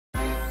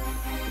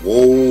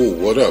Whoa,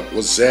 what up?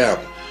 What's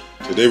up?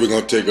 Today we're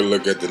going to take a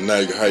look at the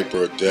Nike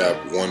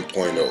Hyperadapt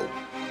 1.0.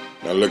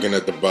 Now looking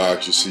at the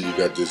box, you see you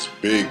got this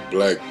big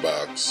black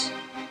box.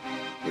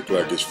 Look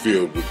like it's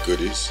filled with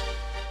goodies.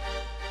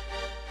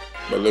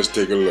 But let's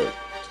take a look.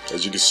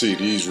 As you can see,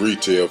 these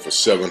retail for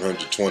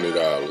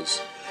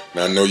 $720.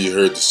 Now I know you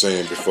heard the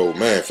saying before,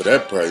 man, for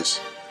that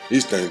price,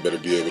 these things better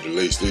be able to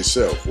lace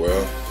themselves.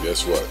 Well,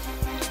 guess what?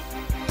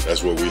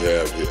 That's what we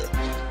have here.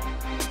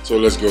 So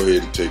let's go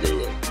ahead and take a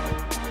look.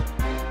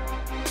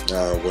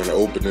 Now, when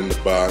opening the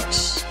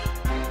box,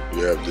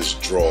 you have this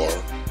drawer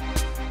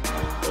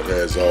that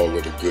has all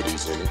of the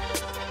goodies in it.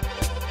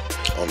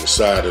 On the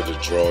side of the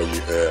drawer,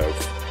 you have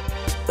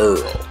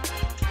Earl,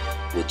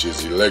 which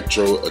is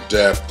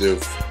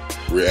electro-adaptive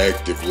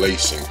reactive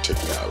lacing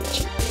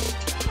technology.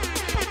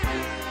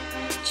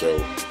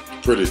 So,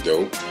 pretty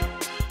dope.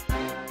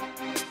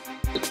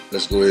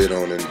 Let's go ahead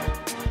on and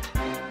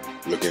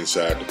look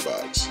inside the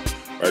box.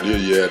 Right here,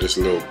 you have this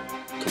little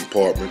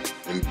compartment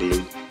in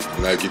blue.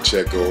 Nike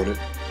check on it.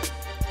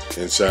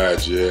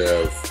 Inside you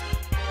have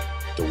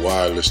the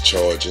wireless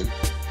charging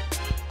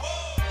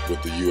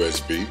with the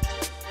USB.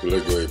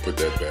 Let's go ahead and put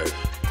that back.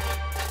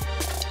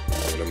 You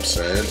know what I'm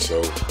saying?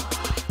 So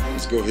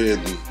let's go ahead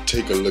and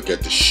take a look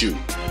at the shoe.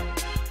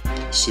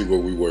 See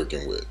what we're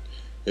working with.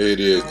 Here it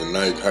is, the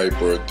Nike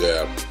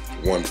Hyperadapt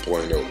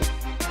 1.0.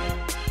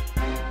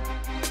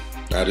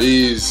 Now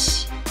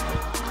these,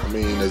 I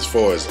mean, as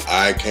far as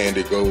eye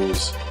candy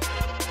goes,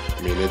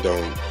 I mean, it's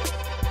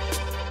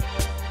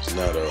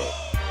not a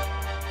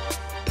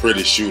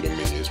pretty shoe to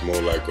me. It's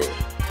more like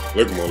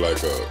look more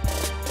like a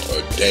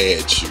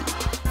dad shoe,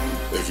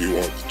 if you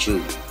want the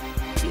truth.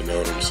 You know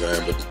what I'm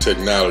saying? But the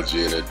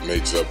technology in it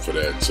makes up for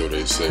that, so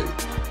they say.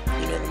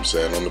 You know what I'm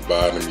saying? On the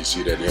bottom, you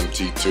see that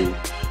MT2.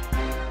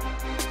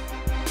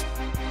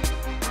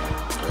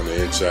 On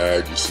the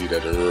inside, you see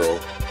that Earl.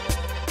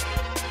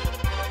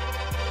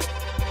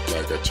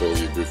 Like I told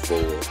you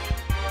before.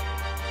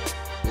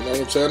 You know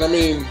what I'm saying? I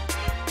mean,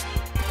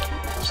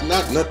 it's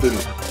not nothing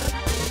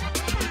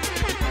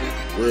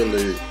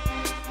really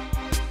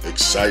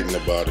exciting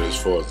about it as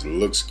far as the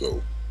looks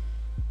go.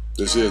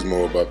 This is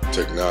more about the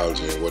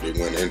technology and what it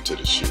went into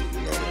the shoe,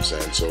 you know what I'm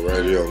saying? So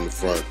right here on the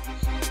front,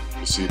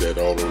 you see that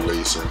auto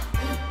lacing.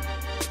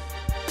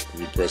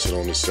 When you press it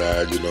on the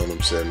side, you know what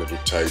I'm saying, it'll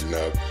tighten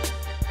up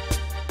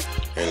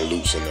and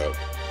loosen up.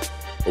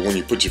 But when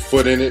you put your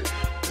foot in it,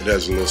 it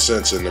has a little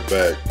sensor in the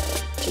back,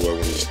 so that when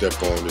you step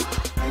on it,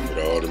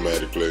 it'll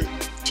automatically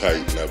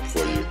tighten up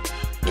for you.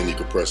 Then you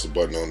can press the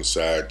button on the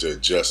side to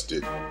adjust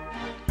it.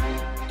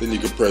 Then you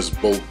can press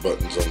both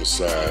buttons on the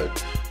side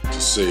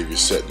to save your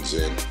settings in.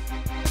 You know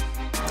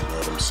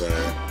what I'm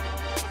saying?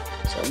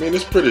 So I mean,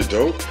 it's pretty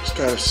dope. It's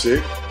kind of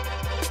sick.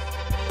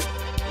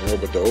 You know,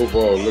 but the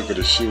overall look of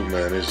the shoe,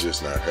 man, it's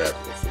just not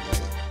happening for me.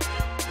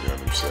 You know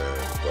what I'm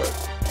saying? But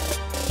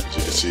as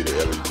you can see, the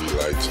LED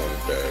lights on the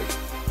back.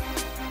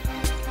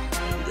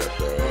 You got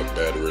the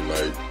battery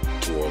light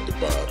toward the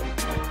bottom.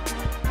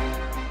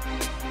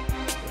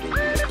 I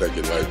think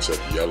it lights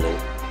up yellow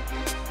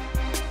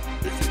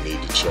if you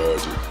need to charge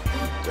it. I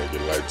think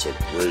it lights up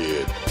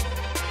red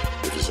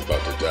if it's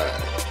about to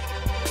die.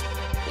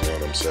 You know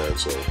what I'm saying?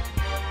 So,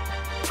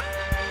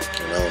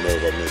 and I don't know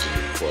if I mentioned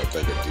it before, I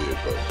think I did,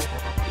 but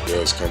it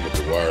does come with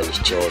the wireless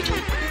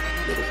charging,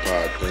 little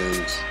pod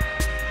things.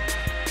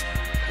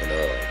 And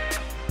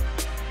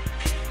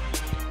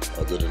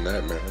other than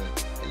that, man,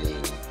 I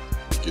mean,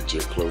 you get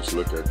you a close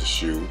look at the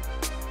shoe. You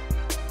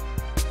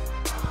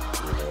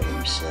know what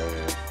I'm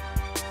saying?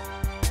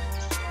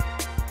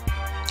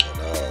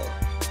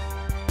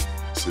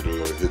 See the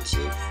little hits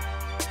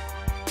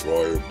of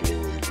royal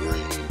blue and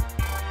green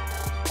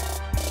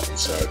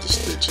inside the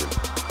stitching.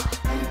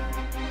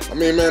 I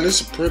mean, man,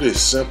 it's a pretty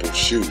simple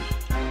shoe.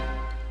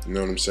 You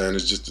know what I'm saying?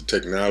 It's just the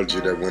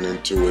technology that went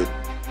into it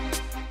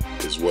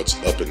is what's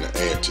up in the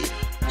ante,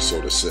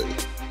 so to say.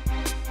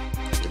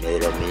 You know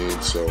what I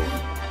mean? So,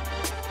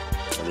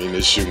 I mean,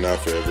 this shoe not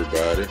for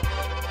everybody,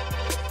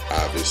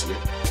 obviously.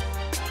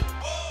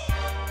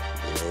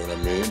 You know what I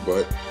mean?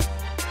 But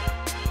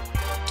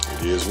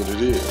it is what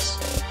it is.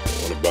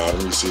 On the bottom,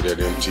 you see that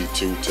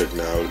MT2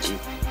 technology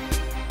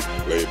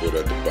labeled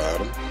at the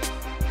bottom.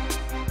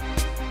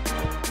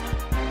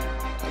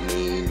 I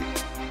mean,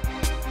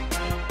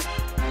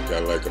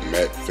 got like a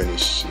matte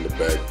finish in the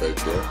back right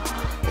there.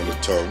 On the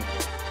tongue,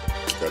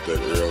 got that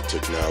Earl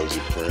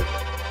technology print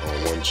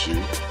on one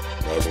shoe.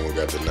 The other one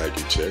got the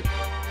Nike check.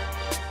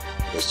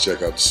 Let's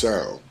check out the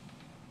sound.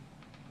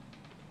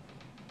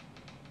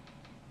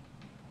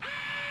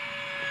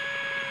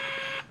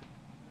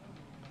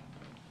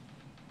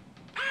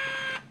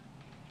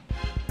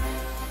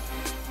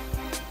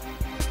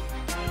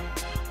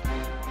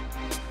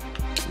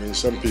 I mean,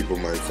 some people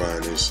might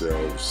find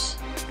themselves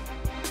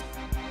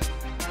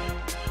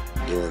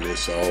doing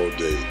this all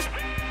day,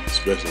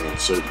 especially when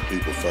certain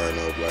people find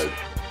out like,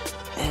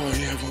 oh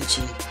yeah, I want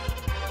some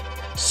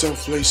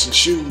self-lacing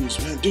shoes,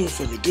 man, do it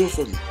for me, do it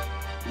for me.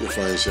 You'll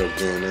find yourself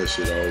doing that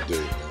shit all day,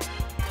 man.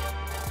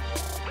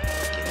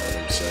 You know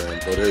what I'm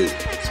saying? But hey,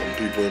 some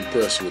people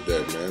impressed with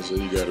that, man, so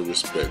you gotta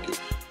respect it.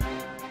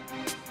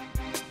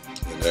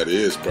 And that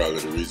is probably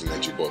the reason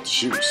that you bought the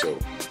shoe, so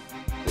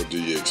what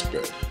do you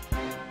expect?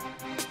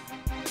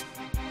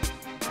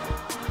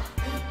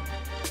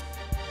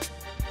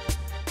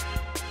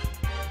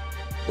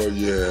 But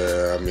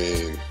yeah, I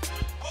mean,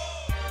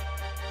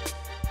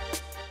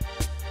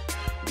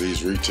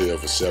 these retail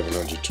for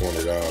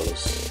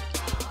 $720.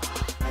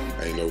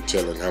 Ain't no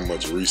telling how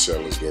much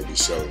resellers gonna be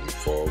selling them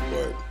for,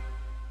 but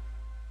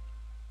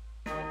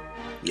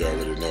you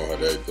already know how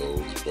that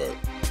goes. But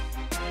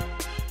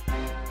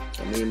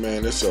I mean,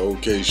 man, it's an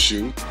okay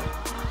shoe.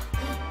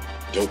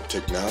 Dope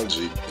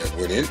technology that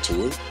went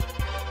into it.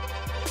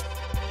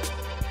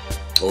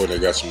 Oh, and they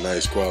got some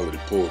nice quality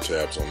pull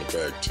tabs on the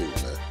back too,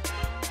 man.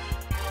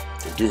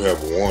 They do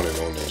have a warning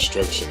on the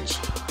instructions: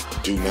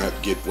 do not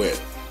get wet.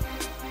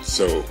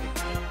 So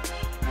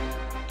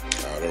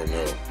I don't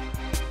know.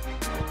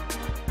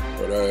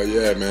 But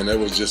yeah, man, that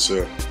was just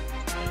a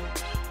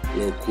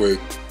little quick,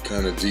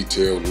 kind of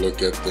detailed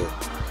look at the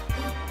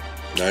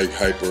Nike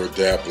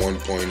Hyperadapt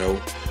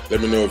 1.0. Let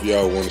me know if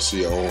y'all want to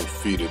see your own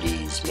feet of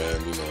these, man.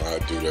 You know, I'll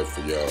do that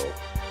for y'all.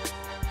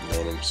 You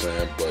know what I'm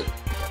saying? But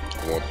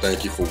I want to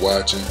thank you for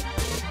watching.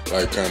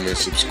 Like, comment,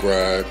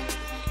 subscribe.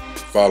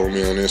 Follow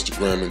me on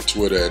Instagram and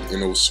Twitter at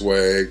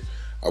NOSwag.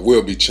 I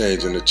will be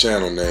changing the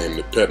channel name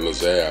to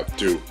Peddler's Ave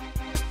too.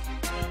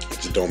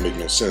 It just don't make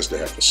no sense to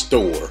have a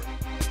store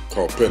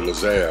called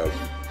Peddler's Ave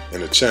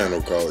and a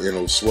channel called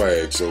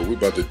NOSwag. So we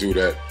about to do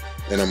that,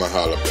 and I'ma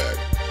holler back.